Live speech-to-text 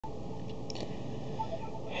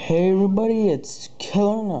Hey everybody, it's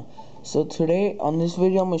Killer. So today on this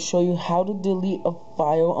video I'm going to show you how to delete a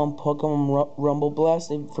file on Pokemon Rumble Blast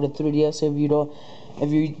for the 3DS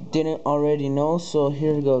if you didn't already know. So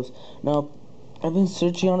here it goes. Now I've been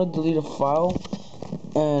searching on to delete a file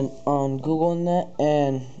and on Google and that,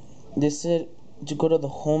 and they said to go to the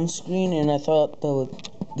home screen, and I thought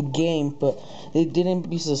the game, but they didn't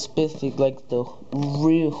be specific like the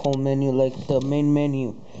real home menu, like the main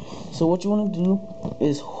menu. So what you want to do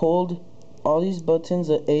is hold all these buttons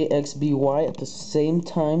at A, X, B, Y at the same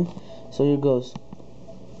time. So here goes.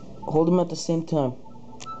 Hold them at the same time.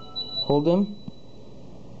 Hold them.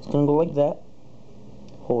 It's gonna go like that.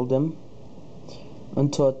 Hold them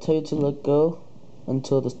until I tell you to let go,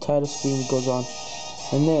 until the title screen goes on.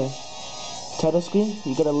 And there, title screen,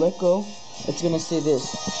 you gotta let go. It's gonna say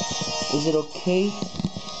this: is it okay?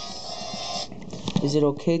 Is it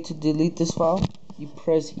okay to delete this file? You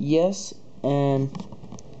press yes, and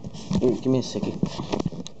here, give me a second.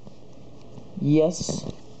 Yes,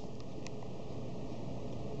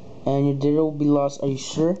 and your data will be lost. Are you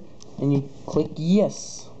sure? And you click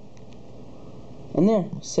yes, and there,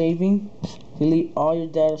 saving. Delete all your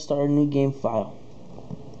data. Start a new game file.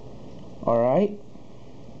 Alright,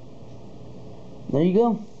 there you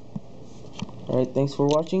go. Alright, thanks for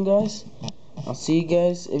watching, guys. I'll see you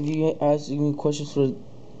guys. If you ask any questions for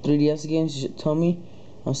 3DS games, you should tell me.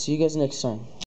 I'll see you guys next time.